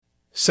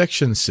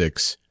Section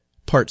 6,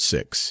 Part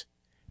 6.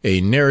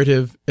 A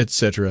Narrative,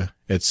 etc.,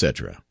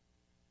 etc.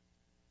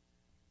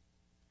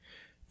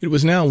 It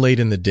was now late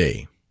in the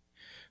day.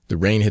 The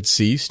rain had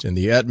ceased, and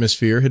the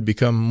atmosphere had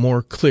become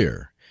more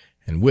clear,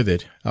 and with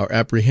it our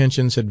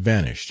apprehensions had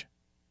vanished.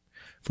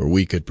 For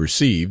we could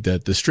perceive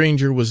that the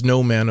stranger was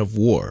no man of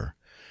war,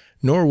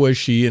 nor was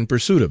she in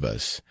pursuit of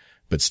us,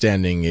 but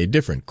standing a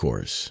different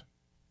course.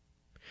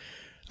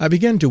 I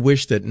began to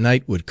wish that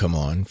night would come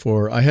on,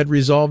 for I had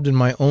resolved in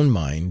my own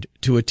mind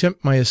to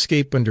attempt my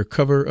escape under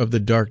cover of the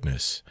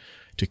darkness,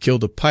 to kill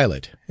the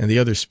pilot and the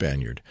other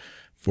Spaniard,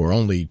 for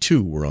only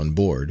 2 were on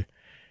board,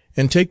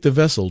 and take the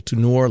vessel to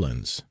New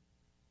Orleans.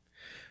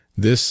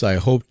 This I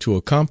hoped to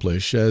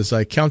accomplish, as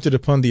I counted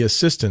upon the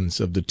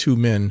assistance of the 2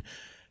 men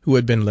who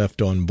had been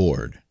left on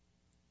board.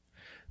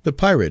 The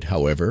pirate,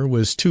 however,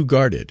 was too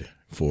guarded,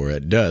 for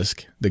at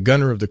dusk the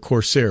gunner of the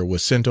Corsair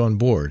was sent on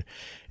board,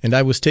 and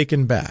I was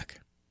taken back.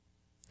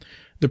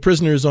 The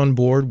prisoners on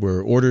board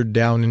were ordered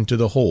down into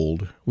the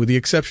hold, with the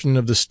exception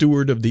of the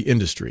steward of the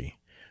Industry,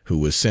 who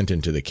was sent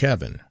into the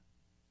cabin.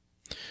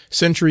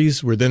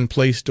 Sentries were then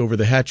placed over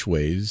the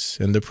hatchways,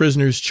 and the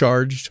prisoners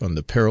charged, on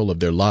the peril of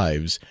their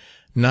lives,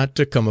 not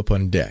to come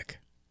upon deck.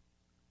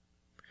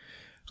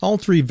 All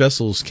 3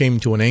 vessels came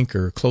to an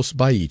anchor close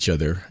by each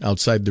other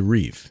outside the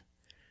reef,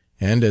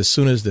 and as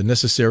soon as the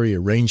necessary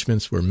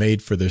arrangements were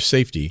made for their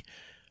safety,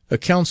 a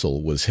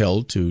council was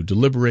held to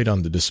deliberate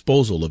on the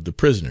disposal of the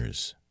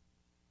prisoners.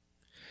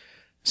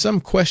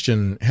 Some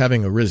question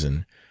having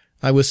arisen,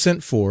 I was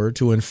sent for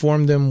to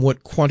inform them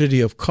what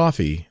quantity of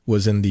coffee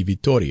was in the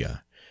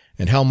Victoria,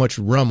 and how much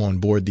rum on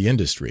board the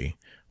Industry,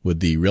 with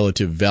the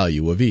relative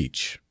value of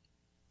each.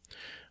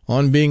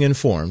 On being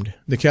informed,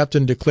 the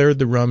captain declared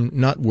the rum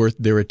not worth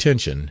their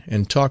attention,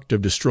 and talked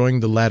of destroying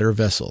the latter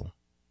vessel.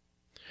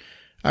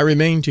 I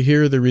remained to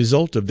hear the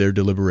result of their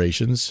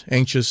deliberations,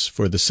 anxious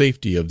for the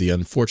safety of the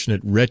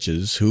unfortunate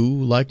wretches who,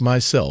 like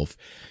myself,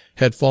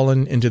 had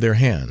fallen into their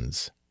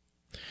hands.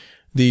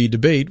 The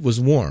debate was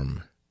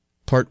warm.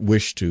 Part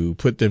wished to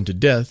put them to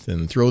death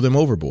and throw them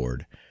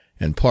overboard,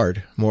 and part,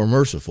 more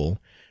merciful,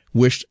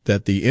 wished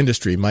that the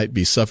Industry might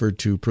be suffered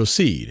to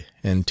proceed,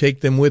 and take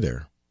them with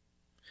her.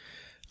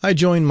 I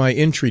joined my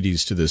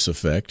entreaties to this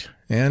effect,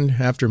 and,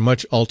 after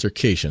much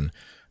altercation,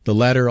 the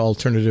latter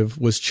alternative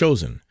was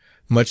chosen,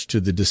 much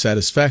to the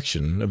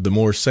dissatisfaction of the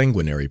more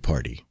sanguinary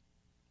party.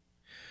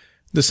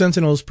 The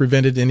sentinels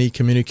prevented any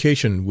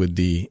communication with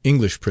the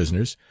English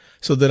prisoners,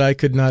 so that I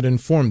could not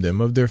inform them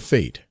of their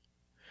fate.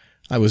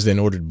 I was then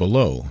ordered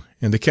below,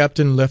 and the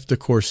captain left the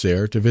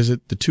Corsair to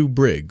visit the 2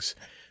 brigs,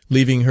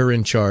 leaving her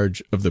in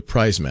charge of the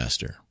prize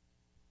master.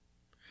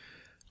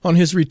 On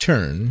his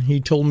return, he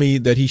told me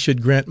that he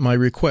should grant my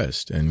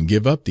request, and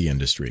give up the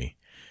Industry,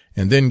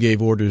 and then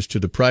gave orders to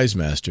the prize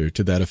master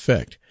to that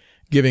effect,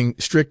 giving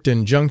strict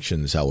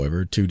injunctions,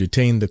 however, to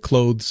detain the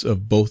clothes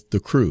of both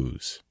the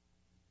crews.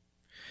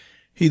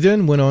 He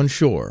then went on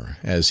shore,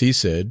 as he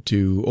said,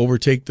 to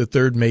overtake the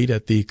 3rd mate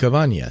at the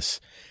Cabañas,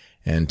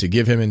 and to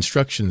give him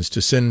instructions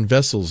to send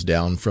vessels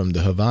down from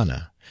the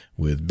Havana,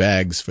 with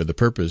bags for the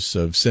purpose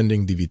of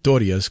sending the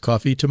Victoria's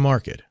coffee to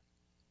market.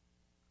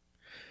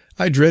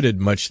 I dreaded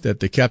much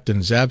that the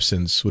captain's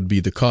absence would be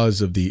the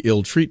cause of the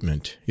ill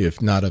treatment, if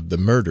not of the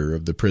murder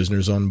of the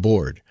prisoners on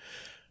board,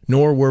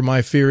 nor were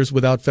my fears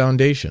without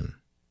foundation.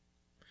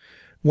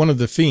 One of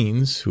the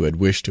fiends, who had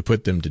wished to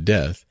put them to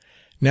death,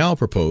 now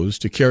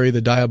proposed to carry the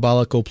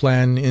diabolical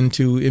plan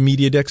into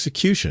immediate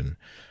execution,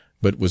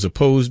 but was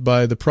opposed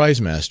by the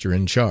prize master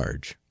in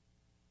charge.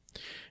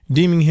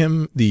 Deeming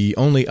him the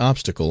only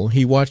obstacle,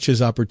 he watched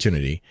his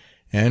opportunity,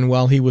 and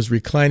while he was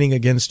reclining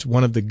against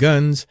one of the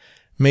guns,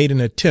 made an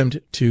attempt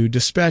to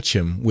despatch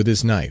him with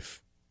his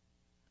knife.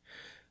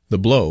 The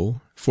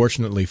blow,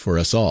 fortunately for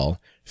us all,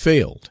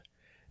 failed,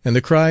 and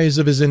the cries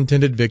of his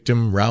intended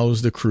victim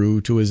roused the crew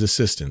to his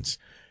assistance,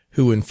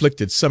 who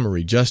inflicted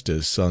summary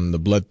justice on the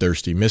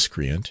bloodthirsty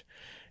miscreant,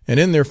 and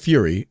in their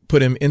fury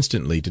put him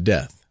instantly to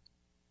death.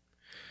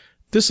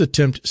 This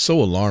attempt so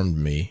alarmed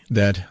me,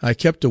 that I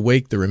kept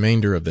awake the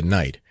remainder of the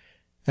night,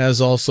 as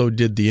also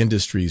did the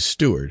Industry's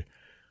steward,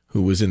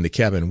 who was in the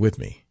cabin with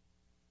me.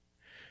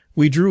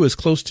 We drew as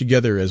close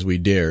together as we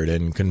dared,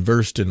 and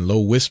conversed in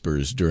low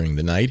whispers during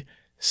the night,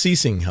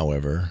 ceasing,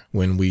 however,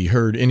 when we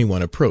heard any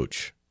one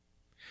approach;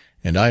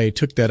 and I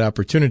took that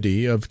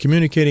opportunity of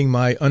communicating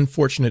my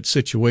unfortunate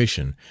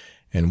situation,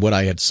 and what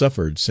I had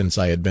suffered since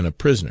I had been a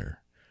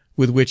prisoner,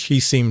 with which he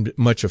seemed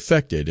much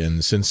affected,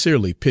 and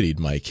sincerely pitied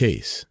my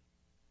case.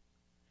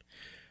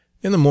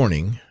 In the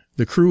morning,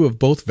 the crew of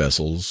both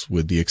vessels,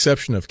 with the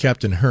exception of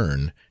Captain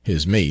Hearn,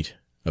 his mate,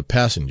 a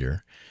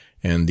passenger,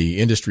 and the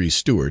Industry's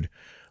steward,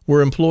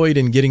 were employed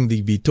in getting the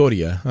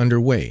Victoria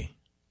under way.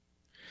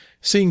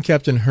 Seeing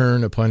Captain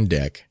Hearn upon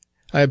deck,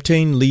 I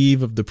obtained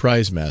leave of the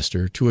prize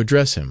master to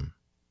address him.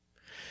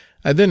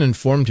 I then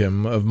informed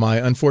him of my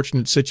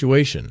unfortunate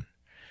situation,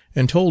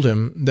 and told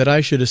him that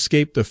I should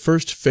escape the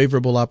first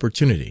favourable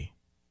opportunity.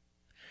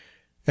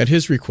 At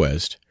his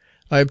request,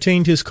 I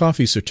obtained his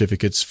coffee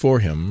certificates for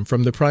him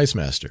from the prize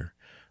master,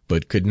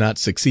 but could not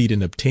succeed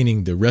in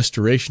obtaining the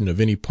restoration of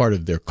any part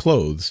of their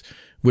clothes,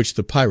 which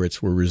the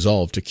pirates were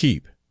resolved to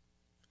keep.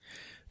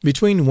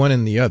 Between one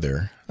and the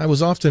other, I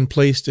was often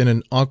placed in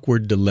an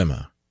awkward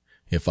dilemma.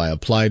 If I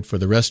applied for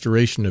the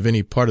restoration of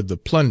any part of the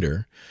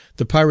plunder,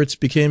 the pirates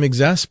became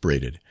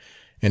exasperated,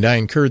 and I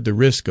incurred the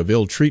risk of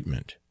ill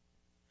treatment.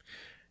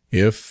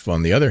 If,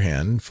 on the other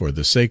hand, for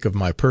the sake of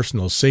my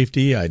personal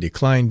safety I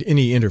declined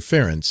any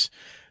interference,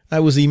 I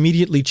was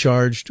immediately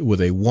charged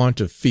with a want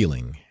of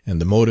feeling, and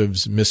the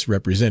motives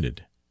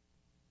misrepresented.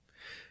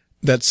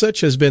 That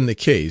such has been the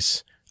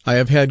case I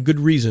have had good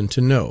reason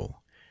to know,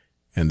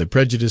 and the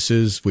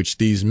prejudices which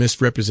these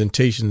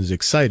misrepresentations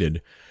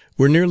excited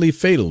were nearly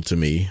fatal to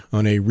me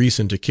on a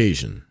recent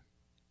occasion.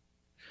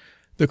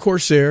 The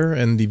Corsair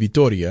and the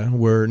Victoria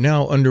were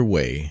now under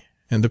way,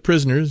 and the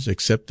prisoners,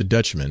 except the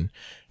Dutchman,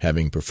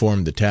 having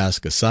performed the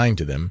task assigned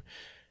to them,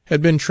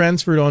 had been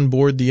transferred on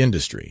board the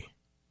Industry.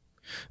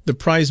 The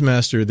prize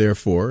master,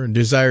 therefore,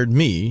 desired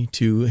me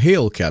to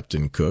hail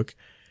Captain Cook,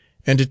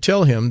 and to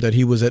tell him that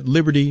he was at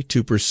liberty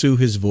to pursue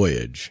his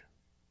voyage.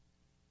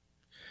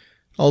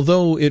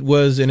 Although it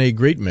was in a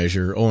great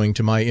measure owing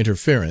to my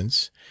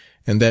interference,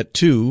 and that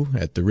too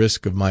at the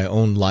risk of my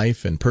own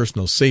life and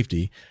personal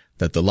safety,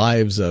 that the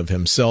lives of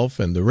himself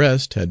and the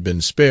rest had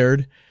been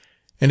spared,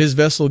 and his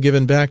vessel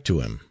given back to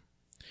him,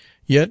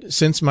 yet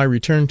since my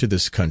return to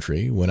this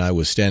country, when I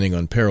was standing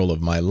on peril of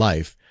my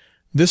life,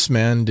 this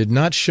man did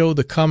not show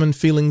the common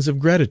feelings of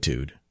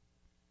gratitude.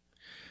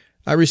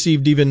 I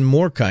received even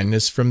more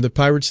kindness from the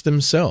pirates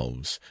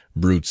themselves,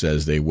 brutes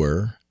as they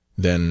were,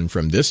 than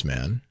from this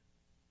man.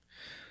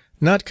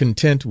 Not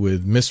content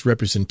with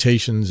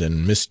misrepresentations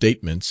and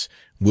misstatements,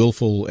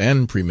 wilful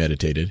and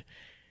premeditated,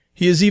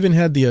 he has even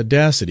had the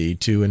audacity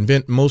to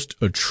invent most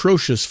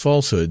atrocious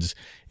falsehoods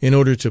in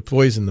order to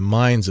poison the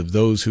minds of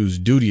those whose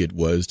duty it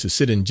was to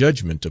sit in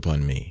judgment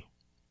upon me.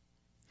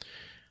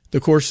 The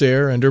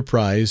Corsair and her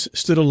prize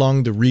stood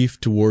along the reef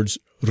towards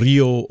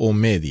Rio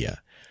Omedia,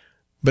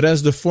 but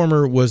as the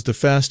former was the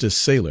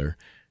fastest sailer,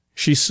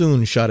 she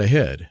soon shot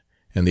ahead,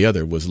 and the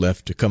other was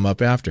left to come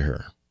up after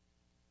her.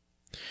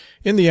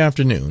 In the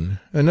afternoon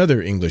another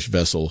English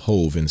vessel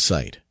hove in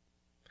sight,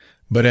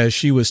 but as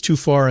she was too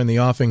far in the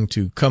offing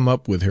to come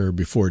up with her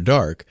before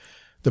dark,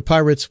 the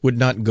pirates would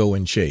not go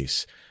in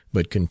chase,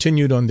 but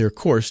continued on their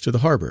course to the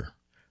harbour,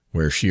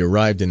 where she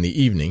arrived in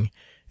the evening,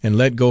 and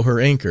let go her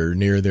anchor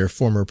near their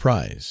former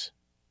prize.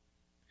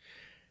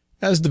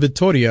 As the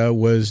Victoria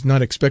was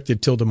not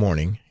expected till the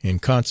morning, in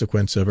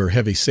consequence of her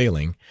heavy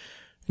sailing,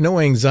 no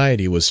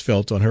anxiety was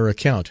felt on her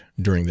account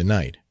during the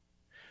night,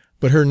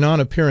 but her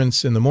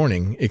non-appearance in the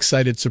morning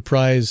excited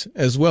surprise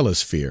as well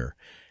as fear,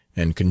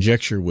 and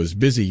conjecture was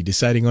busy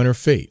deciding on her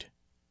fate.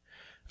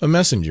 A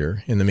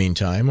messenger, in the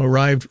meantime,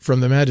 arrived from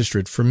the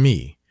magistrate for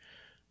me,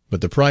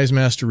 but the prize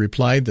master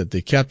replied that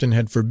the captain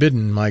had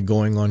forbidden my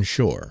going on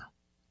shore.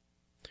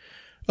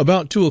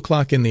 About 2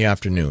 o'clock in the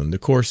afternoon the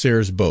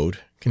Corsair's boat,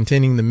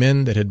 containing the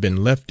men that had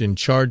been left in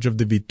charge of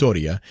the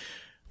Victoria,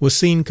 was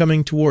seen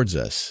coming towards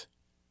us,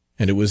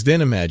 and it was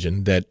then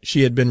imagined that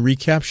she had been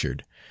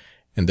recaptured,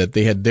 and that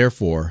they had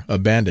therefore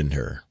abandoned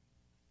her.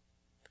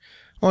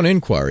 On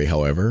inquiry,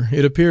 however,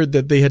 it appeared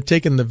that they had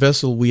taken the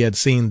vessel we had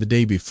seen the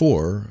day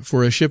before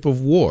for a ship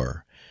of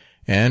war,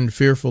 and,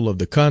 fearful of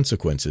the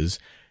consequences,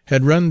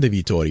 had run the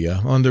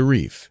Victoria on the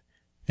reef,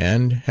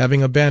 and,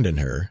 having abandoned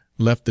her,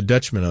 left the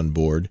Dutchman on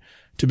board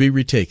to be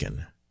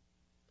retaken.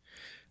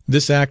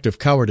 This act of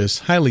cowardice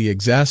highly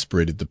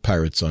exasperated the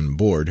pirates on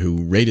board,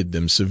 who rated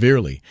them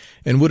severely,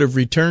 and would have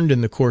returned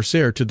in the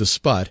Corsair to the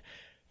spot,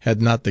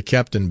 had not the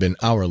captain been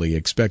hourly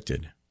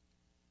expected.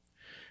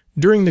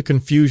 During the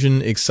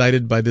confusion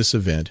excited by this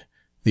event,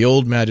 the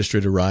old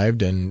magistrate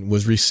arrived, and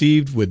was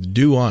received with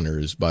due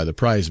honours by the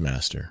prize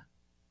master.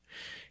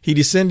 He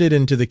descended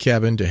into the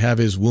cabin to have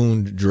his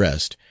wound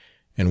dressed,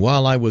 and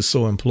while I was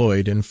so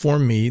employed,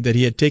 informed me that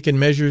he had taken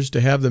measures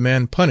to have the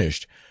man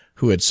punished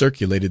who had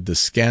circulated the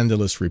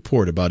scandalous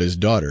report about his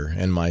daughter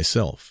and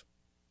myself.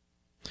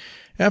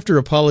 After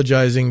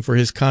apologizing for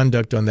his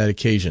conduct on that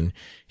occasion,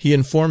 he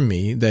informed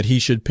me that he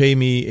should pay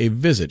me a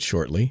visit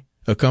shortly,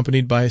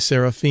 accompanied by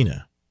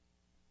Seraphina.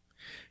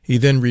 He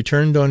then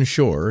returned on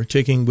shore,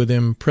 taking with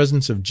him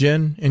presents of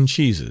gin and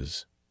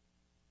cheeses.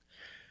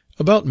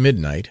 About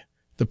midnight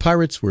the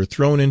pirates were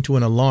thrown into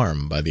an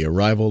alarm by the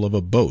arrival of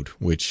a boat,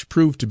 which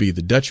proved to be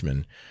the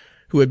Dutchman,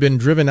 who had been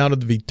driven out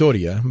of the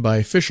Victoria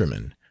by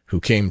fishermen,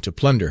 who came to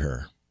plunder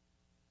her.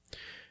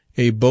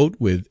 A boat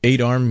with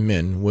 8 armed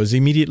men was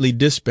immediately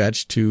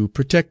dispatched to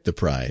protect the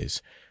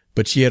prize,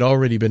 but she had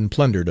already been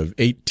plundered of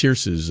 8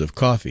 tierces of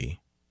coffee.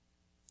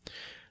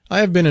 I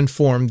have been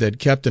informed that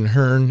Captain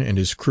Hearn and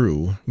his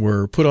crew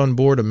were put on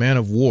board a man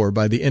of war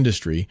by the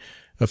Industry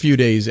a few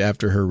days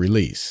after her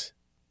release.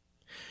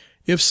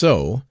 If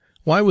so,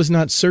 why was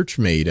not search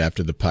made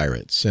after the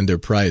pirates and their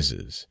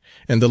prizes,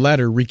 and the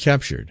latter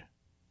recaptured?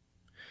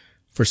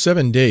 For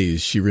 7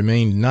 days she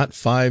remained not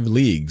 5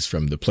 leagues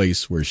from the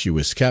place where she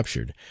was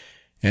captured,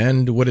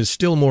 and, what is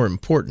still more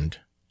important,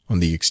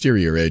 on the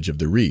exterior edge of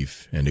the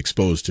reef and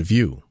exposed to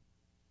view.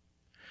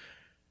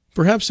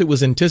 Perhaps it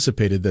was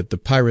anticipated that the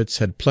pirates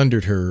had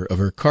plundered her of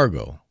her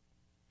cargo,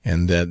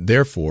 and that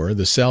therefore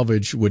the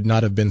salvage would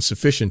not have been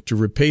sufficient to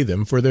repay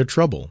them for their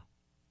trouble.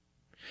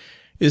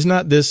 Is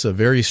not this a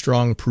very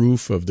strong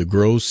proof of the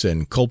gross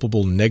and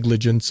culpable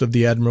negligence of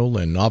the admiral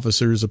and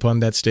officers upon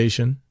that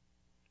station?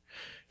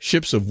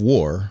 Ships of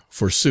war,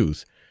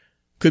 forsooth,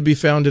 could be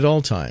found at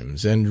all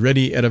times, and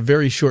ready at a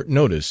very short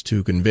notice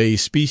to convey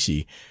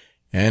specie,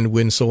 and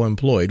when so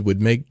employed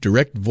would make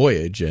direct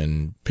voyage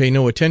and pay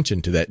no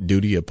attention to that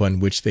duty upon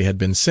which they had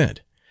been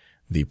sent,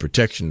 the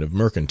protection of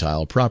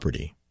mercantile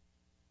property.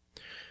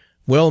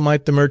 Well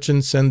might the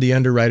merchants and the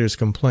underwriters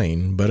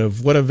complain, but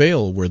of what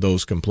avail were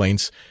those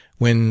complaints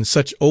when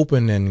such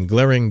open and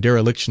glaring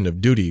dereliction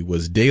of duty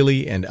was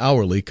daily and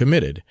hourly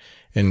committed,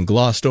 and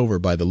glossed over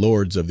by the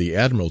lords of the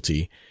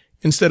Admiralty,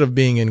 instead of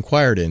being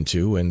inquired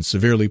into and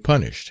severely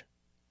punished?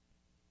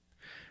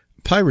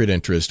 Pirate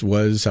interest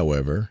was,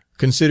 however,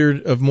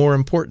 considered of more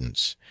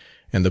importance,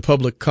 and the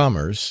public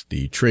commerce,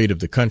 the trade of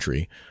the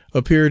country,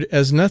 appeared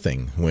as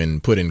nothing when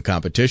put in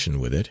competition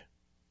with it.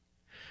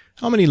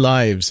 How many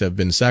lives have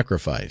been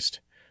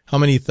sacrificed, how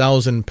many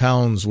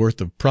 £1,000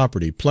 worth of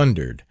property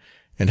plundered,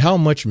 and how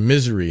much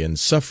misery and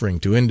suffering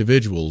to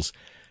individuals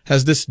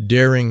has this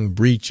daring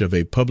breach of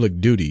a public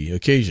duty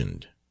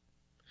occasioned?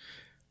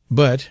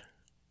 But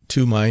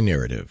to my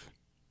narrative.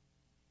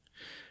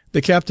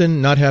 The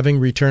captain not having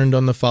returned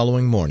on the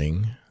following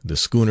morning, the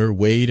schooner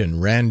weighed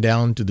and ran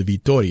down to the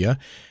Victoria,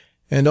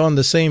 and on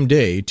the same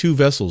day 2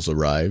 vessels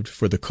arrived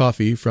for the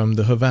coffee from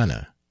the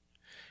Havana.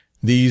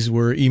 These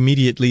were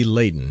immediately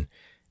laden,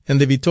 and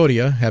the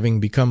Victoria, having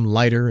become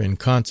lighter in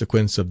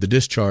consequence of the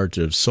discharge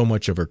of so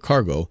much of her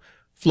cargo,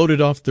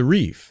 floated off the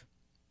reef.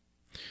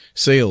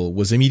 Sail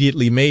was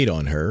immediately made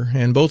on her,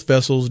 and both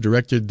vessels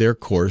directed their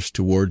course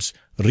towards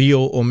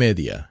Rio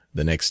Omedia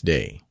the next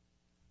day.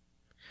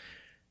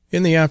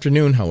 In the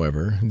afternoon,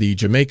 however, the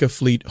Jamaica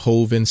fleet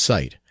hove in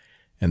sight,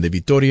 and the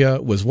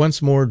Victoria was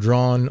once more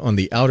drawn on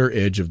the outer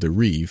edge of the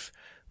reef,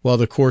 while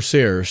the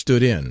Corsair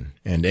stood in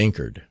and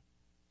anchored.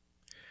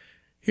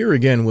 Here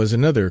again was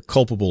another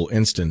culpable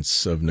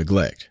instance of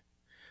neglect.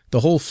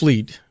 The whole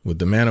fleet, with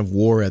the man of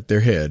war at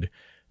their head,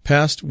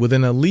 passed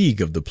within a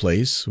league of the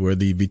place where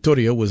the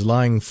Victoria was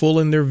lying full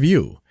in their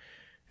view,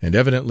 and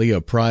evidently a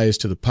prize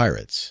to the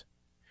pirates.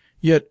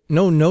 Yet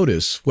no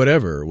notice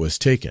whatever was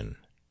taken.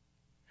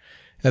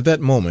 At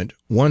that moment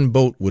one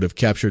boat would have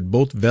captured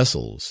both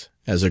vessels,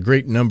 as a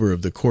great number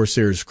of the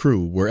Corsair's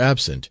crew were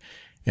absent,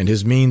 and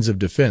his means of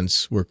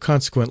defence were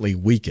consequently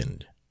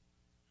weakened.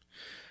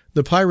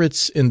 The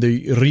pirates in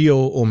the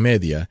Rio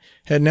Omedia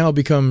had now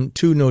become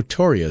too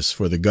notorious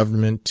for the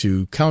government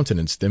to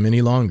countenance them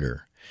any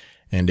longer,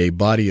 and a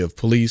body of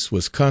police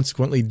was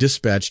consequently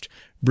dispatched,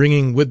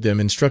 bringing with them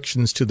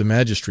instructions to the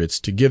magistrates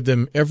to give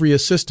them every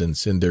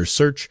assistance in their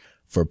search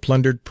for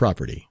plundered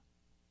property.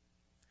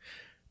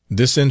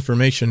 This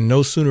information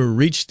no sooner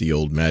reached the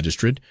old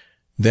magistrate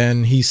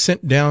than he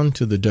sent down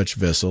to the Dutch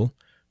vessel,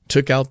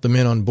 took out the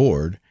men on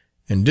board,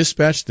 and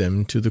dispatched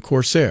them to the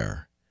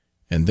Corsair,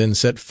 and then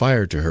set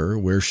fire to her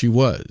where she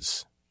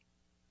was.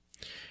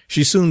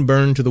 She soon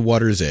burned to the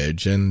water's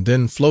edge, and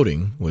then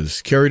floating,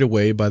 was carried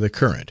away by the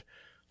current,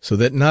 so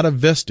that not a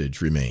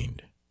vestige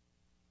remained.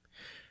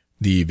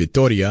 The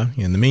Victoria,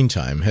 in the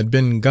meantime, had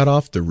been got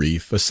off the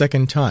reef a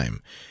second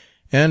time,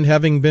 and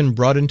having been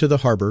brought into the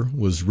harbour,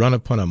 was run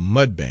upon a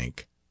mud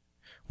bank,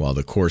 while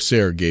the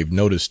Corsair gave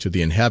notice to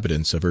the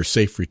inhabitants of her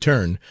safe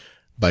return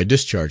by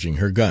discharging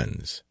her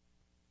guns.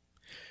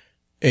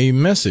 A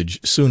message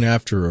soon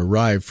after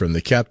arrived from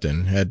the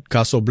captain at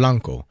Caso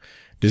Blanco,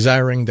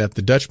 desiring that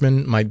the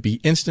Dutchman might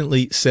be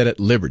instantly set at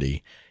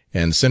liberty,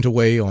 and sent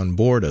away on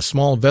board a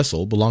small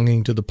vessel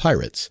belonging to the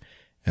pirates,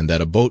 and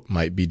that a boat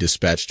might be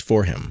dispatched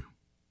for him.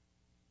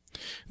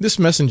 This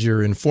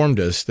messenger informed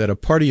us that a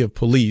party of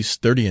police,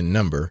 30 in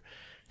number,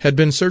 had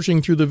been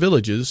searching through the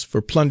villages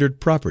for plundered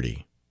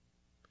property.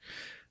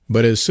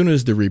 But as soon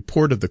as the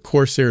report of the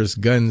Corsair's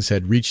guns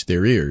had reached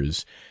their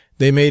ears,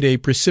 they made a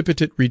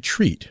precipitate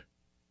retreat.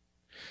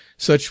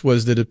 Such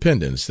was the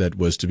dependence that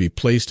was to be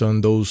placed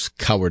on those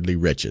cowardly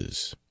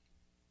wretches.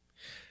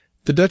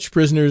 The Dutch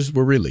prisoners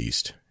were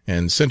released,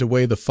 and sent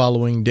away the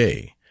following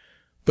day,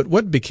 but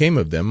what became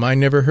of them I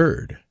never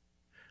heard.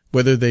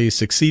 Whether they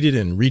succeeded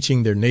in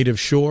reaching their native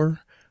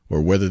shore,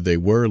 or whether they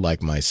were,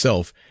 like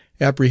myself,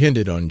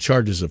 apprehended on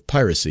charges of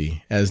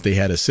piracy, as they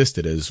had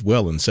assisted as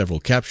well in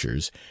several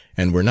captures,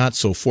 and were not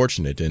so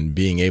fortunate in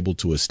being able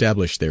to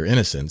establish their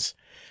innocence,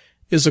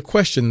 is a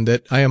question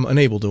that I am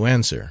unable to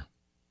answer.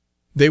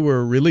 They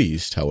were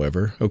released,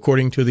 however,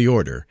 according to the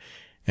order,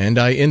 and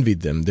I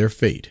envied them their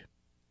fate.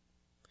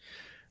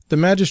 The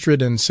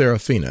magistrate and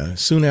Seraphina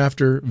soon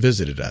after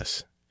visited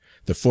us.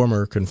 The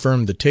former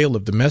confirmed the tale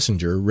of the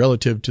messenger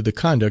relative to the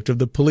conduct of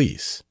the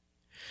police.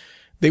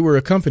 They were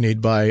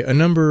accompanied by a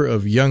number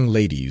of young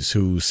ladies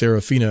who,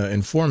 Seraphina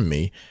informed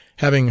me,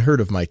 having heard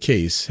of my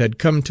case, had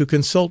come to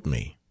consult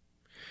me.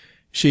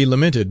 She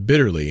lamented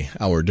bitterly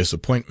our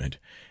disappointment,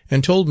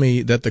 and told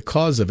me that the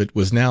cause of it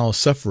was now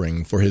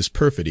suffering for his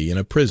perfidy in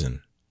a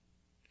prison.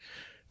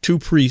 2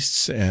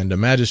 priests and a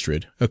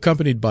magistrate,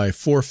 accompanied by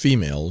 4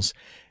 females,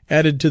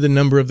 added to the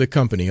number of the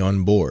company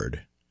on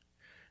board.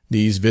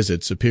 These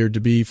visits appeared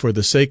to be for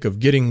the sake of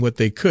getting what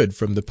they could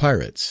from the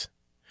pirates.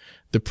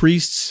 The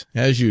priests,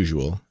 as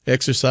usual,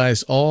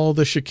 exercised all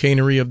the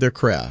chicanery of their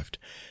craft,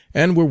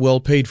 and were well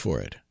paid for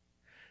it.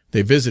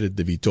 They visited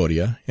the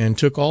Victoria, and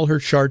took all her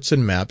charts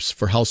and maps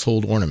for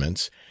household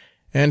ornaments,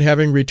 and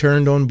having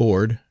returned on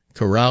board,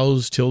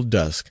 caroused till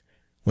dusk,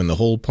 when the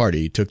whole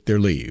party took their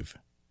leave.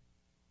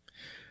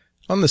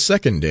 On the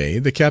second day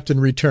the captain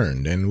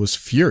returned, and was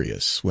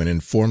furious when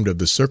informed of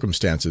the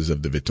circumstances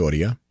of the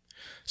Victoria,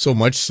 so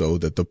much so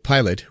that the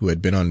pilot who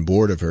had been on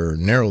board of her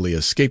narrowly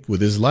escaped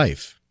with his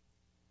life.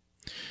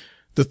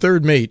 The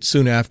third mate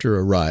soon after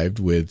arrived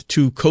with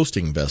 2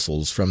 coasting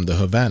vessels from the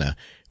Havana,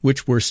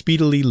 which were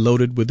speedily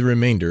loaded with the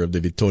remainder of the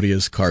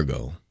Victoria's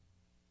cargo.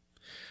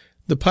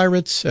 The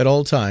pirates at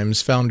all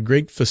times found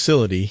great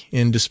facility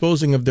in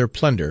disposing of their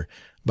plunder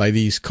by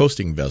these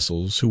coasting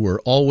vessels, who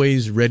were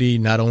always ready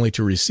not only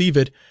to receive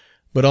it,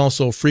 but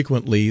also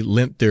frequently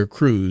lent their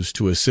crews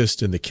to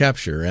assist in the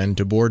capture and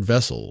to board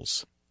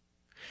vessels.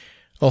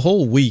 A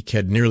whole week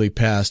had nearly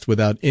passed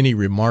without any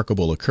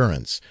remarkable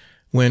occurrence,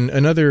 when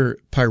another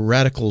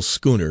piratical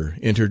schooner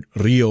entered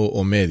Rio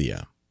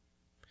Omedia.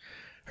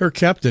 Her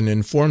captain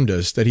informed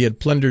us that he had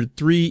plundered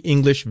 3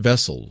 English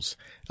vessels,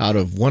 out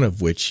of one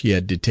of which he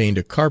had detained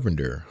a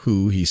carpenter,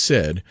 who, he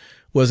said,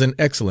 was an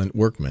excellent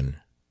workman.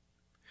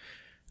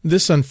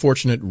 This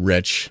unfortunate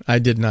wretch I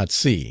did not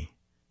see,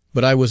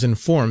 but I was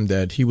informed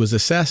that he was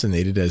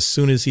assassinated as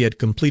soon as he had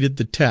completed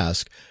the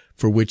task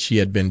for which he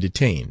had been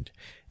detained,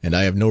 and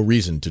I have no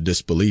reason to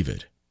disbelieve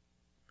it.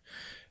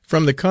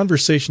 From the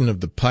conversation of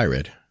the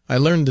pirate, I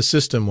learned the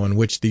system on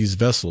which these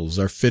vessels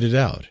are fitted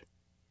out.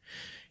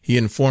 He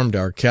informed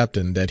our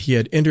captain that he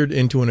had entered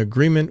into an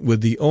agreement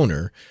with the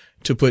owner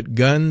to put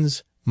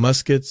guns,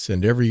 muskets,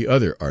 and every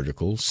other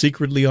article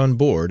secretly on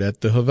board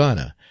at the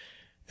Havana,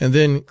 and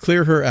then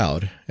clear her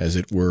out, as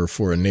it were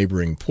for a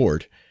neighbouring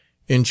port,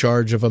 in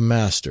charge of a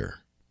master.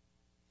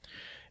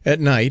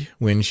 At night,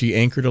 when she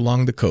anchored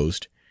along the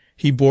coast,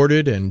 he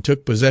boarded and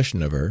took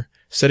possession of her,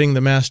 setting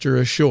the master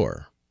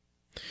ashore.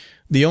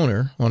 The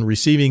owner, on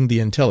receiving the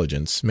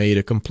intelligence, made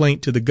a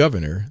complaint to the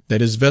governor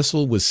that his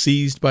vessel was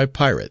seized by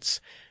pirates,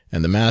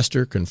 and the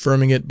master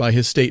confirming it by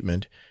his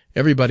statement,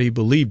 everybody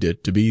believed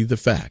it to be the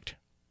fact,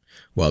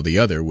 while the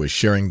other was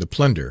sharing the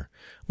plunder,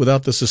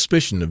 without the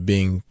suspicion of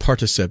being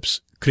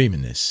particeps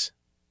criminis.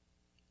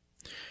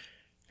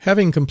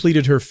 Having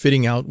completed her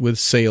fitting out with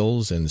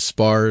sails and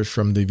spars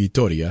from the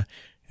Victoria,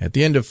 at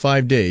the end of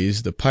 5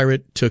 days the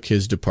pirate took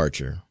his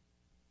departure.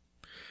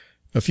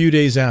 A few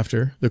days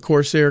after, the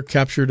corsair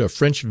captured a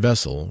French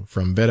vessel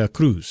from Vera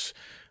Cruz,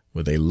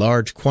 with a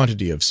large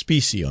quantity of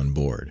specie on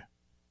board.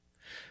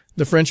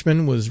 The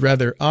Frenchman was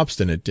rather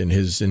obstinate in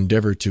his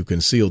endeavour to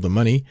conceal the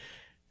money,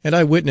 and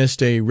I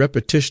witnessed a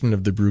repetition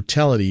of the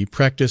brutality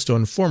practised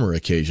on former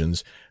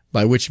occasions,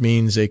 by which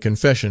means a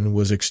confession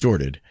was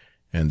extorted,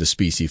 and the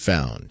specie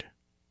found.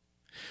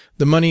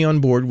 The money on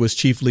board was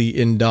chiefly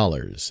in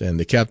dollars, and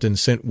the captain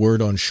sent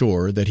word on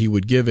shore that he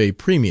would give a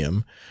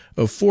premium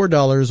of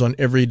 $4 on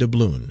every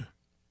doubloon.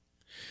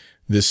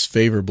 This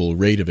favourable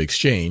rate of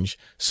exchange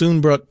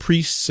soon brought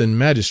priests and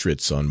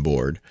magistrates on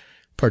board,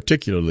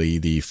 particularly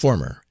the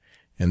former,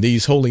 and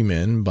these holy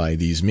men, by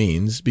these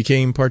means,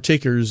 became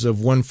partakers of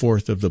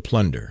 1/4 of the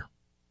plunder.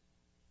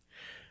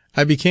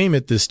 I became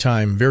at this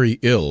time very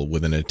ill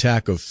with an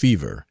attack of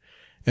fever,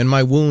 and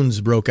my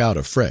wounds broke out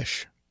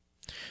afresh.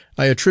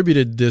 I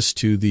attributed this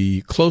to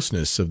the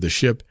closeness of the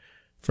ship,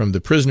 from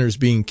the prisoners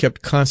being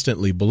kept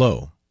constantly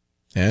below,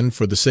 and,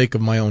 for the sake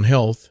of my own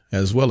health,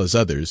 as well as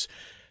others,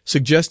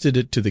 suggested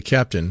it to the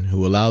captain,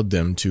 who allowed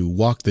them to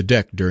walk the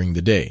deck during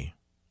the day.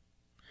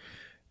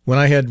 When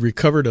I had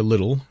recovered a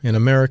little, an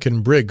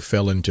American brig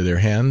fell into their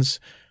hands,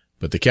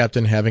 but the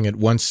captain having at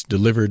once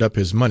delivered up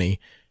his money,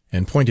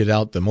 and pointed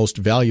out the most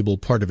valuable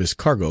part of his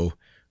cargo,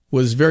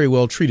 was very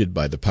well treated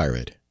by the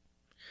pirate.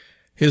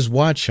 His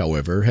watch,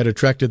 however, had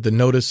attracted the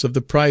notice of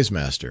the prize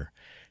master,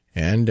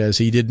 and, as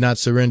he did not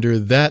surrender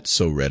that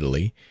so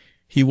readily,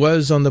 he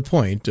was on the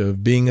point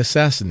of being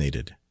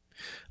assassinated;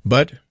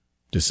 but,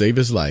 to save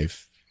his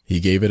life, he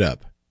gave it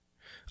up,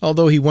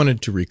 although he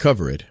wanted to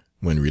recover it,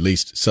 when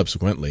released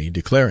subsequently,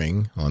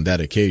 declaring, on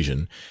that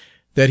occasion,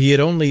 that he had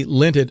only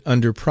lent it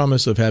under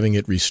promise of having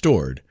it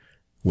restored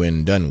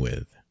when done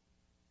with.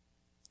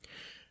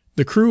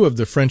 The crew of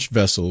the French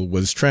vessel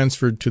was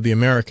transferred to the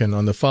American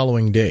on the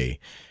following day,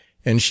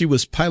 and she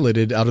was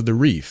piloted out of the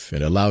reef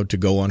and allowed to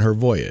go on her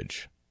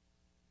voyage.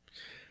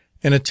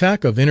 An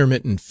attack of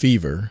intermittent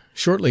fever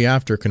shortly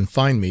after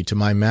confined me to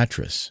my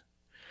mattress.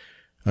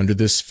 Under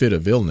this fit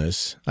of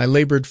illness I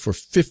laboured for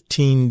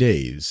 15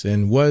 days,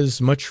 and was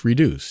much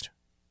reduced.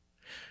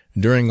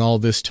 During all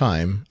this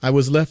time I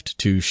was left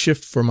to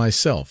shift for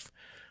myself,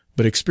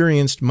 but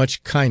experienced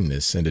much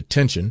kindness and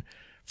attention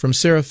from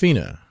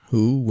Seraphina,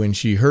 who, when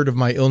she heard of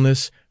my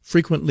illness,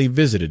 frequently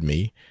visited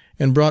me,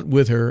 and brought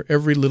with her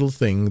every little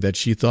thing that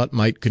she thought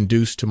might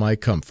conduce to my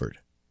comfort.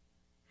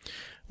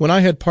 When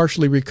I had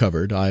partially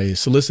recovered, I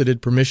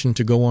solicited permission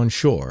to go on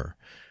shore,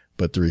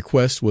 but the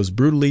request was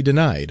brutally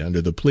denied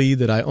under the plea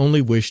that I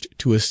only wished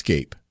to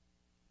escape.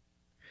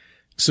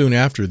 Soon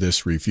after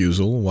this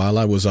refusal, while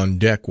I was on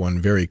deck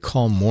one very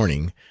calm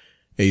morning,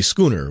 a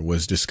schooner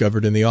was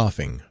discovered in the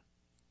offing.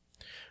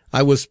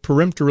 I was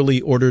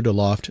peremptorily ordered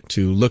aloft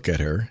to look at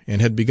her,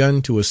 and had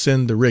begun to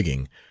ascend the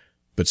rigging,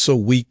 but so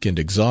weak and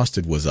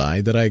exhausted was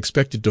I that I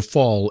expected to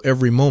fall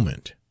every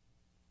moment.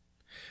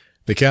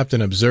 The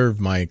captain observed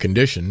my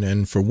condition,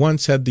 and for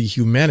once had the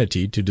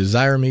humanity to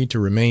desire me to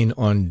remain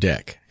on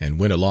deck, and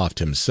went aloft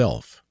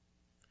himself.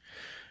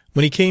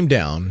 When he came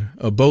down,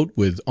 a boat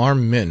with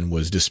armed men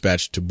was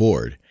dispatched to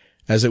board,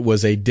 as it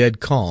was a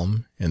dead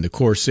calm, and the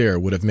Corsair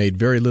would have made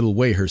very little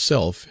way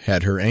herself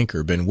had her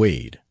anchor been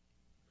weighed.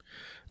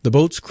 The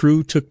boat's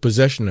crew took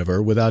possession of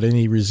her without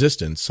any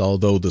resistance,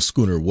 although the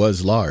schooner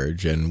was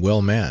large and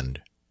well manned.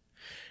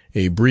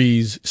 A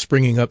breeze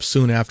springing up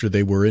soon after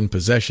they were in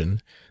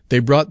possession, they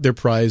brought their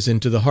prize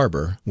into the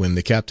harbour, when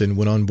the captain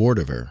went on board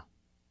of her.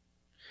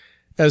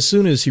 As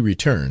soon as he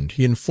returned,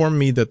 he informed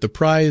me that the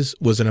prize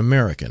was an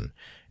American,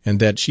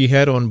 and that she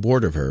had on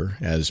board of her,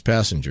 as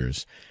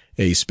passengers,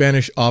 a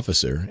Spanish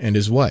officer and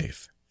his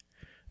wife.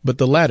 But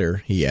the latter,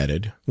 he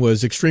added,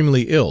 was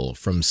extremely ill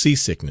from sea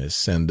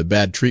sickness and the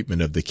bad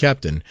treatment of the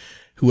captain,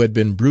 who had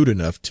been brute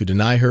enough to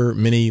deny her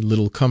many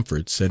little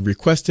comforts, and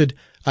requested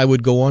I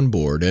would go on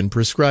board and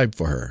prescribe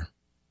for her.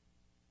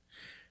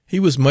 He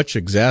was much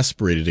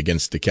exasperated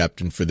against the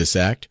captain for this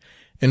act,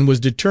 and was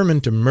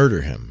determined to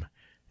murder him,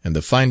 and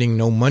the finding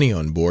no money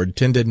on board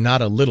tended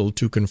not a little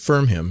to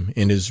confirm him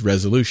in his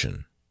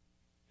resolution.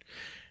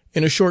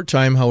 In a short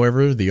time,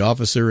 however, the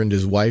officer and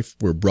his wife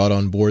were brought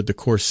on board the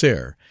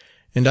Corsair,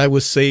 and I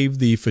was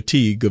saved the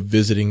fatigue of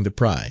visiting the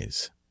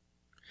prize.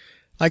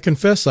 I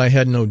confess I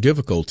had no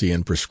difficulty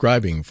in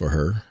prescribing for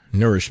her,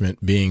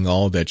 nourishment being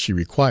all that she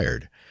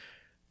required,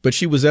 but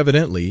she was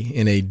evidently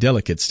in a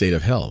delicate state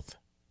of health.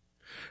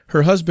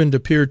 Her husband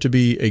appeared to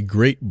be a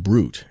great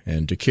brute,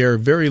 and to care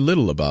very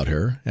little about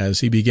her,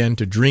 as he began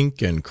to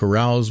drink and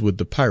carouse with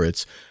the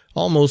pirates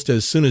almost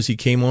as soon as he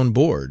came on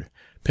board,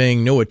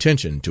 paying no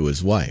attention to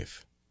his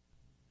wife.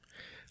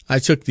 I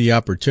took the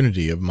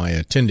opportunity of my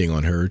attending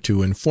on her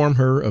to inform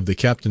her of the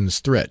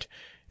captain's threat,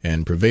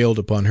 and prevailed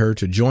upon her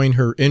to join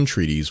her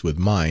entreaties with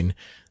mine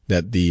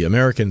that the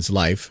American's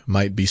life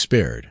might be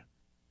spared.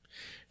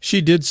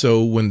 She did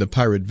so when the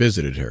pirate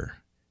visited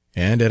her,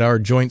 and at our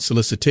joint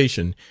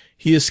solicitation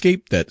he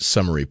escaped that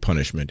summary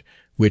punishment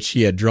which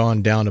he had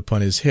drawn down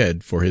upon his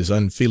head for his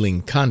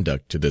unfeeling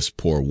conduct to this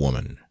poor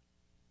woman.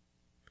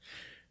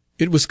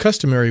 It was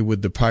customary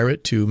with the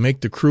pirate to make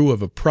the crew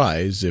of a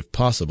prize, if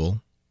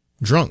possible,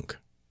 drunk,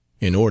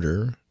 in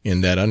order,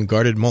 in that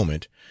unguarded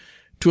moment,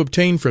 to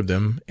obtain from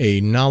them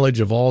a knowledge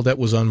of all that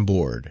was on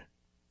board.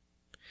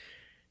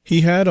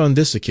 He had on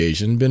this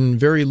occasion been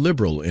very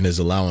liberal in his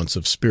allowance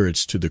of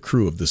spirits to the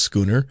crew of the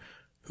schooner,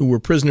 who were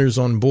prisoners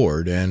on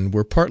board, and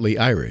were partly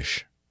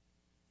Irish.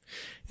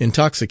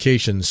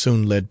 Intoxication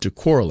soon led to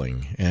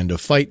quarrelling, and a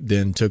fight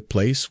then took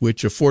place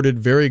which afforded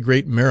very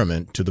great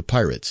merriment to the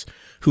pirates,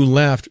 who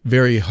laughed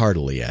very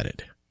heartily at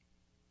it.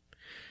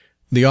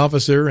 The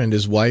officer and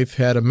his wife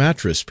had a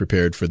mattress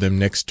prepared for them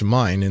next to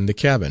mine in the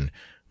cabin,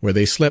 where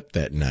they slept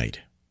that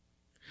night.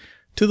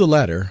 To the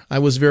latter I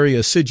was very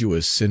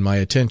assiduous in my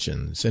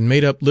attentions, and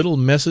made up little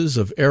messes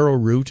of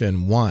arrowroot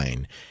and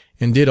wine,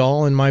 and did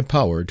all in my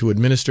power to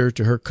administer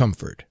to her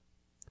comfort.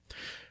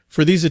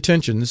 For these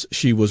attentions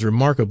she was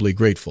remarkably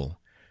grateful,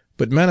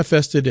 but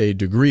manifested a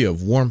degree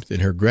of warmth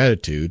in her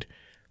gratitude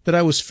that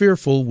I was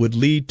fearful would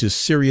lead to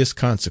serious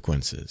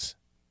consequences.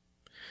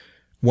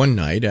 One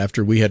night,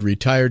 after we had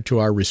retired to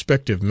our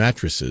respective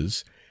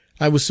mattresses,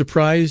 I was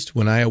surprised,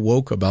 when I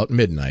awoke about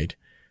midnight,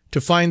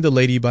 to find the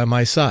lady by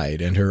my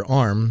side, and her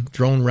arm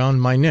thrown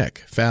round my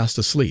neck, fast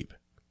asleep.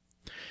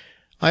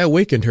 I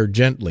awakened her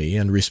gently,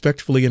 and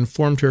respectfully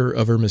informed her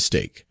of her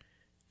mistake.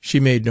 She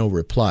made no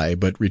reply,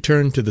 but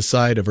returned to the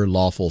side of her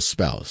lawful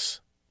spouse.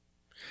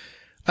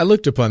 I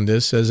looked upon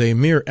this as a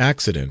mere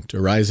accident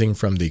arising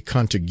from the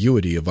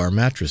contiguity of our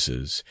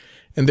mattresses,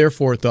 and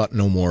therefore thought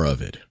no more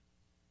of it.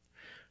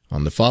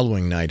 On the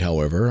following night,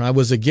 however, I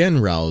was again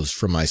roused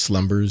from my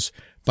slumbers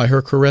by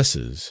her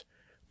caresses,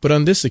 but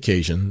on this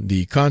occasion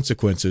the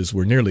consequences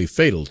were nearly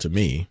fatal to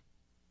me.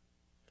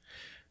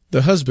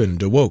 The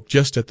husband awoke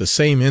just at the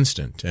same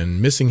instant, and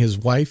missing his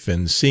wife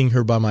and seeing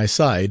her by my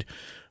side,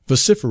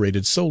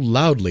 vociferated so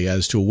loudly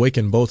as to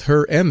awaken both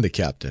her and the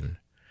captain,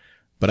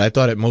 but I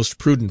thought it most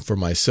prudent for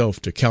myself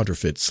to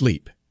counterfeit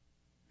sleep.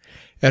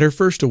 At her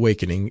first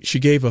awakening she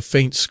gave a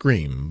faint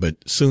scream,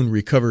 but soon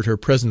recovered her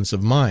presence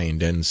of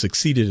mind, and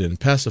succeeded in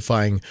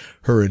pacifying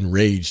her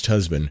enraged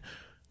husband,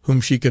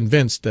 whom she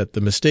convinced that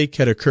the mistake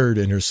had occurred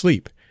in her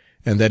sleep,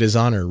 and that his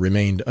honour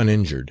remained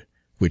uninjured,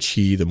 which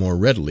he the more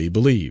readily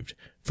believed,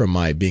 from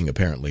my being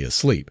apparently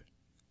asleep.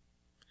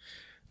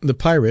 The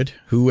pirate,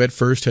 who at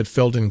first had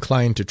felt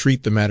inclined to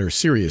treat the matter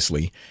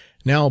seriously,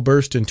 now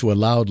burst into a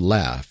loud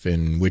laugh,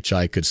 in which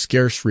I could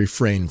scarce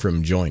refrain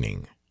from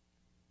joining.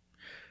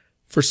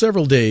 For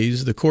several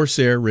days the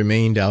Corsair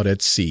remained out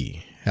at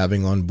sea,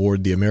 having on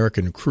board the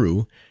American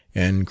crew,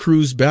 and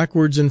cruised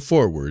backwards and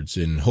forwards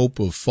in hope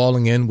of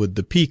falling in with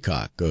the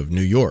Peacock of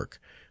New York,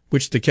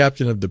 which the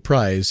captain of the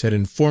prize had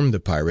informed the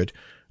pirate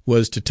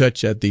was to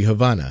touch at the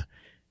Havana,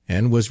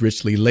 and was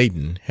richly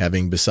laden,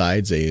 having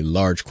besides a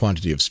large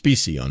quantity of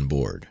specie on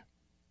board.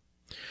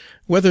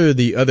 Whether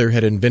the other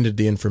had invented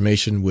the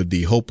information with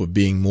the hope of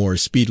being more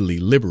speedily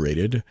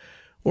liberated,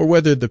 or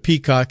whether the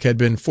Peacock had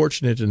been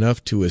fortunate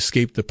enough to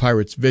escape the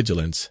pirate's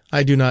vigilance,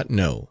 I do not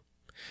know;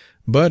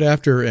 but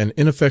after an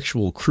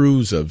ineffectual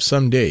cruise of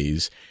some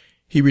days,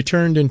 he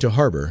returned into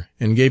harbour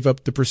and gave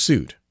up the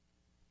pursuit.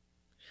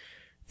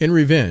 In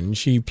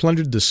revenge he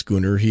plundered the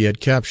schooner he had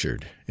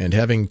captured, and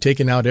having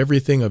taken out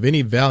everything of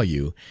any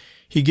value,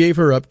 he gave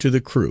her up to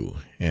the crew,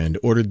 and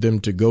ordered them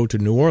to go to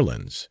New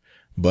Orleans,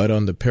 but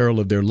on the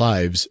peril of their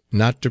lives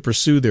not to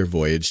pursue their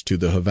voyage to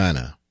the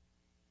Havana.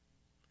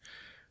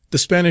 The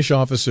Spanish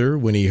officer,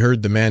 when he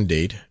heard the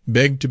mandate,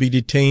 begged to be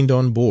detained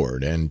on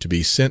board, and to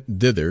be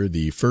sent thither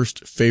the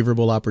first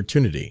favourable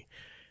opportunity.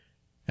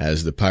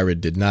 As the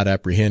pirate did not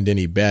apprehend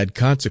any bad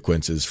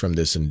consequences from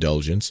this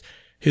indulgence,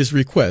 his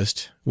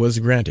request was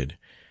granted,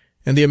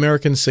 and the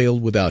American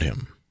sailed without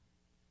him.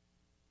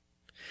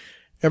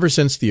 Ever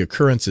since the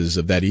occurrences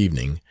of that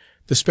evening,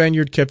 the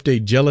Spaniard kept a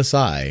jealous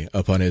eye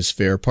upon his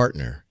fair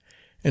partner,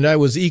 and I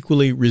was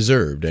equally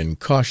reserved and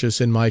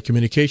cautious in my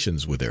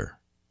communications with her.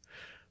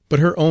 But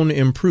her own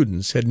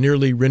imprudence had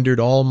nearly rendered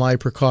all my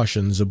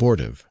precautions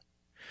abortive.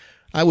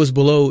 I was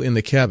below in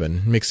the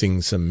cabin,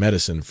 mixing some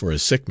medicine for a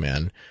sick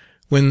man,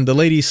 when the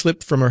lady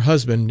slipped from her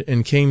husband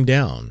and came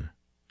down.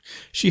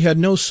 She had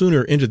no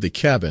sooner entered the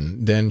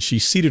cabin than she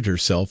seated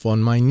herself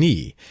on my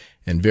knee,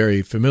 and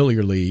very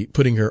familiarly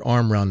putting her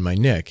arm round my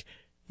neck,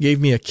 gave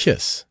me a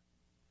kiss.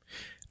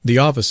 The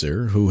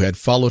officer, who had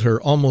followed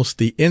her almost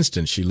the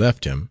instant she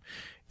left him,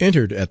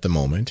 entered at the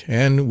moment,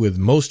 and with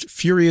most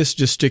furious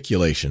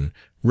gesticulation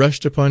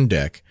rushed upon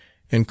deck,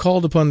 and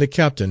called upon the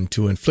captain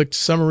to inflict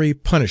summary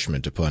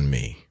punishment upon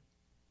me.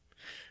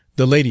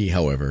 The lady,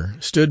 however,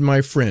 stood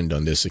my friend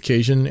on this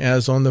occasion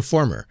as on the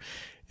former,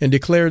 and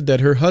declared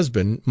that her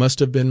husband must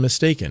have been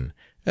mistaken,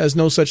 as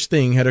no such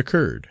thing had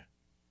occurred.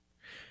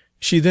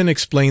 She then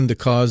explained the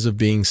cause of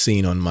being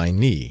seen on my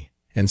knee,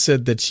 and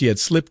said that she had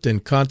slipped in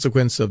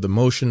consequence of the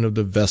motion of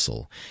the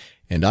vessel,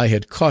 and I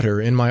had caught her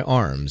in my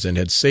arms and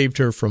had saved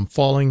her from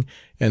falling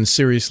and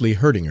seriously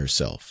hurting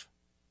herself.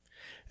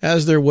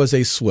 As there was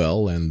a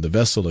swell, and the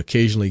vessel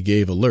occasionally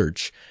gave a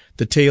lurch,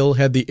 the tale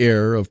had the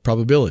air of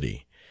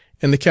probability,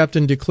 and the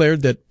captain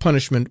declared that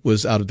punishment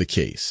was out of the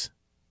case.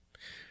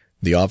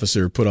 The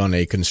officer put on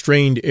a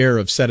constrained air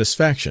of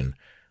satisfaction,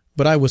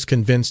 but I was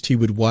convinced he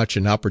would watch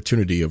an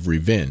opportunity of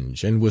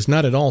revenge, and was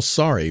not at all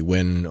sorry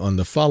when, on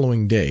the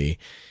following day,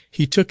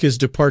 he took his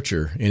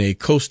departure in a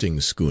coasting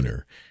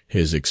schooner,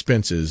 his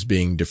expenses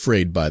being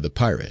defrayed by the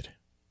pirate.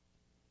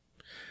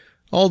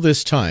 All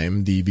this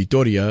time the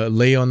Victoria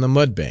lay on the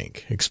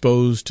mudbank,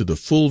 exposed to the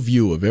full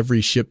view of every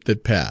ship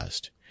that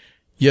passed,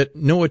 yet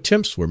no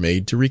attempts were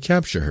made to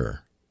recapture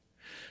her.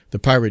 The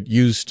pirate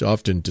used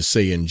often to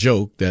say in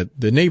joke that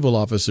the naval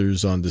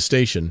officers on the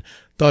station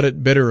thought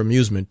it better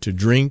amusement to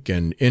drink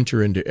and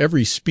enter into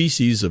every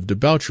species of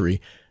debauchery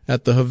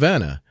at the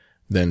Havana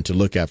than to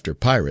look after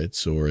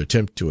pirates, or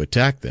attempt to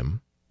attack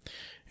them;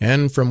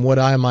 and from what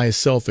I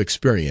myself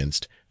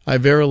experienced, I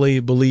verily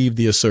believe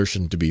the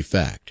assertion to be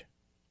fact.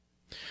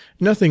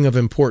 Nothing of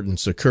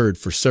importance occurred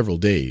for several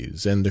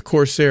days, and the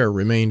Corsair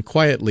remained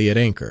quietly at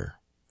anchor.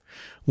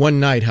 One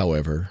night,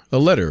 however, a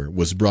letter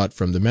was brought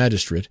from the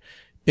magistrate,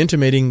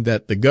 intimating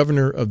that the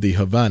governor of the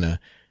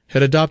Havana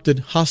had adopted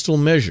hostile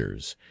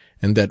measures,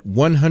 and that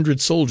 100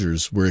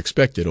 soldiers were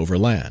expected over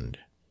land,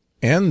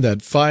 and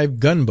that 5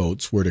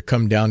 gunboats were to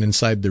come down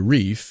inside the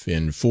reef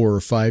in 4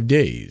 or 5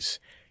 days,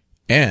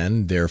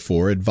 and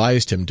therefore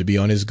advised him to be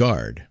on his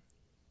guard.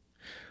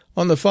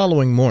 On the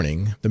following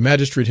morning the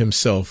magistrate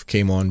himself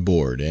came on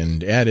board,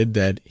 and added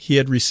that he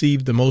had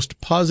received the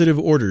most positive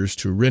orders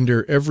to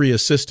render every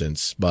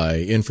assistance,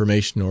 by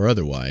information or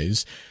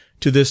otherwise,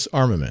 to this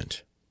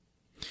armament.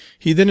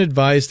 He then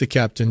advised the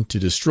captain to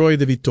destroy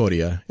the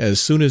Victoria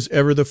as soon as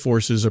ever the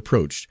forces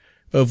approached,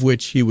 of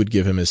which he would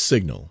give him a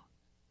signal.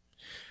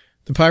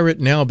 The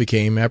pirate now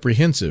became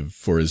apprehensive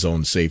for his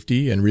own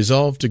safety, and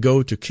resolved to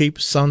go to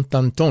Cape Sant'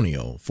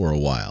 Antonio for a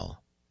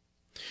while.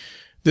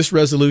 This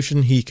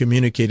resolution he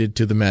communicated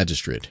to the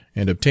magistrate,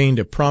 and obtained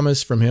a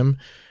promise from him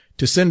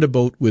to send a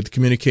boat with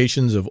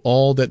communications of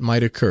all that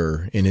might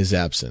occur in his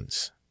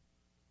absence.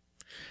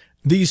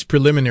 These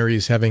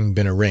preliminaries having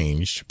been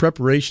arranged,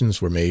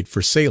 preparations were made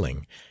for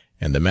sailing,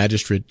 and the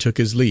magistrate took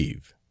his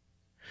leave.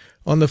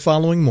 On the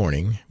following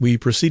morning we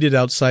proceeded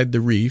outside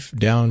the reef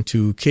down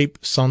to Cape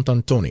Sant'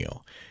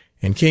 Antonio,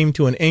 and came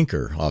to an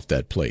anchor off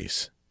that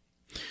place.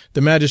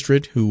 The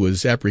magistrate, who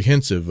was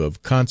apprehensive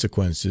of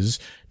consequences,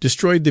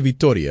 destroyed the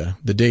Victoria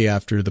the day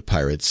after the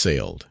pirate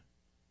sailed.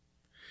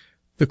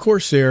 The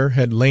Corsair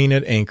had lain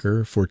at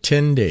anchor for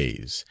 10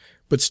 days,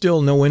 but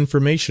still no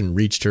information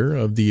reached her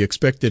of the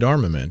expected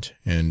armament,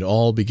 and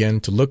all began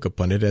to look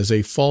upon it as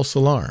a false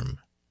alarm.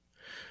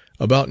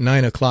 About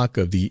 9 o'clock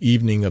of the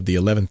evening of the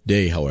 11th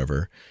day,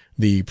 however,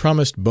 the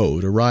promised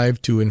boat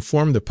arrived to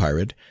inform the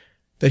pirate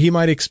that he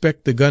might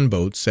expect the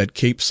gunboats at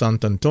Cape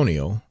St.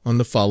 Antonio on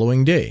the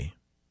following day.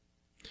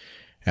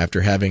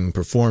 After having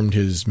performed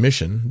his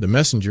mission, the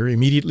messenger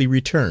immediately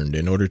returned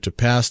in order to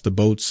pass the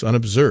boats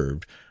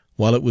unobserved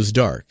while it was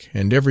dark,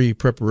 and every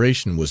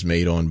preparation was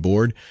made on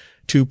board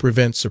to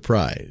prevent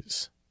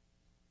surprise.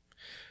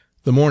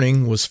 The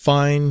morning was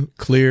fine,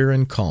 clear,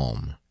 and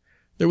calm.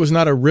 There was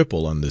not a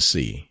ripple on the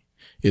sea.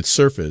 Its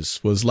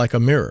surface was like a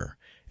mirror,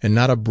 and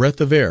not a breath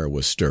of air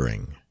was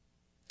stirring.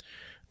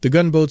 The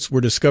gunboats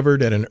were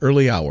discovered at an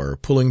early hour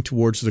pulling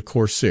towards the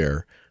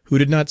Corsair, who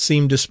did not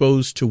seem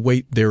disposed to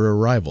wait their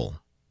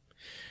arrival.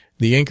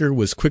 The anchor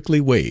was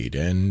quickly weighed,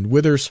 and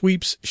with her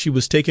sweeps she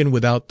was taken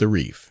without the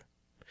reef.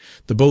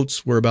 The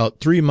boats were about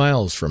 3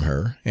 miles from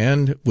her,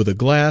 and, with a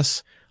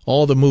glass,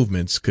 all the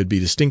movements could be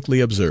distinctly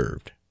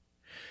observed.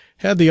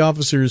 Had the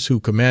officers who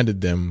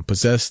commanded them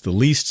possessed the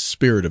least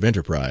spirit of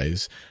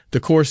enterprise, the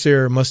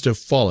Corsair must have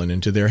fallen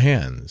into their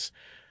hands,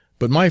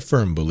 but my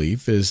firm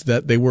belief is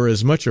that they were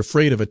as much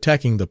afraid of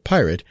attacking the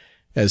pirate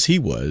as he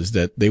was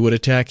that they would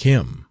attack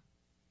him.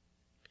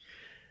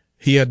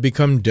 He had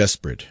become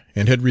desperate,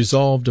 and had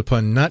resolved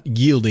upon not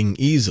yielding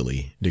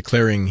easily,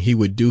 declaring he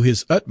would do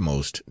his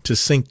utmost to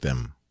sink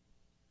them.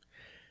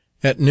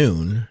 At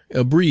noon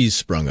a breeze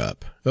sprung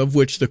up, of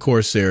which the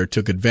Corsair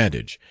took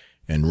advantage,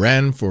 and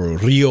ran for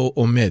Rio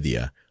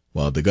Omedia,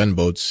 while the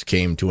gunboats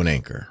came to an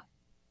anchor.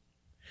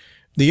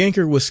 The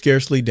anchor was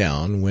scarcely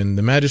down when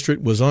the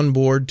magistrate was on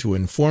board to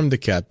inform the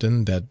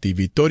captain that the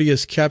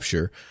Victoria's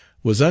capture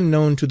was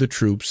unknown to the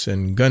troops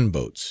and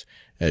gunboats,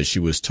 as she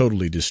was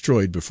totally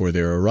destroyed before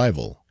their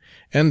arrival,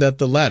 and that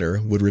the latter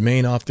would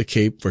remain off the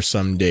Cape for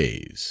some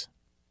days.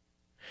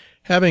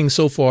 Having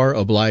so far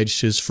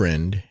obliged his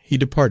friend, he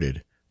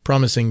departed,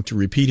 promising to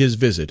repeat his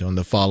visit on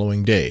the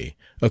following day,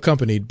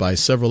 accompanied by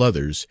several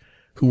others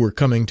who were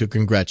coming to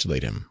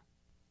congratulate him.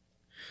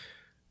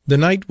 The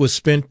night was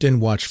spent in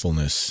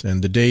watchfulness,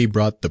 and the day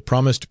brought the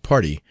promised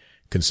party,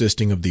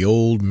 consisting of the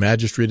old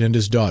magistrate and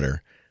his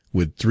daughter,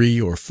 with 3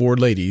 or 4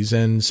 ladies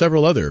and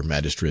several other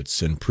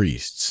magistrates and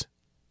priests.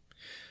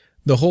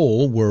 The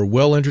whole were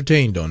well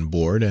entertained on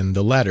board, and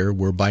the latter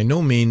were by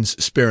no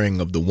means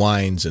sparing of the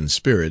wines and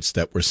spirits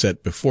that were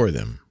set before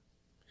them.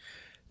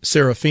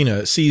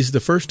 Seraphina seized the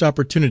first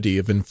opportunity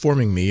of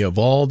informing me of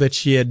all that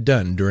she had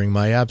done during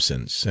my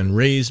absence, and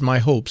raised my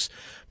hopes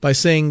by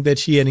saying that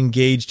she had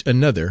engaged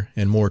another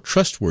and more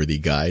trustworthy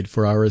guide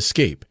for our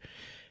escape,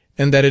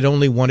 and that it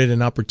only wanted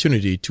an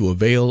opportunity to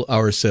avail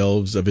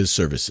ourselves of his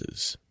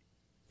services.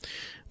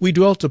 We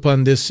dwelt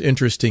upon this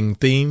interesting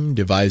theme,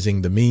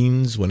 devising the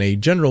means, when a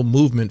general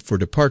movement for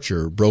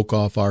departure broke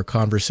off our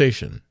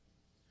conversation.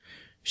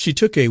 She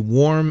took a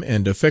warm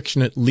and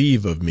affectionate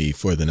leave of me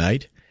for the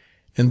night,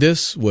 and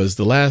this was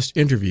the last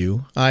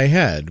interview I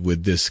had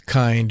with this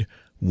kind,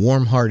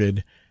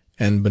 warm-hearted,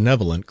 and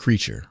benevolent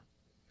creature.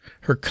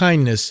 Her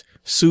kindness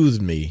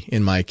soothed me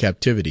in my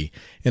captivity,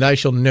 and I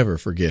shall never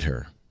forget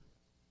her.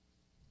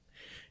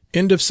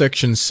 End of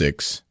Section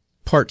 6,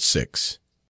 Part 6.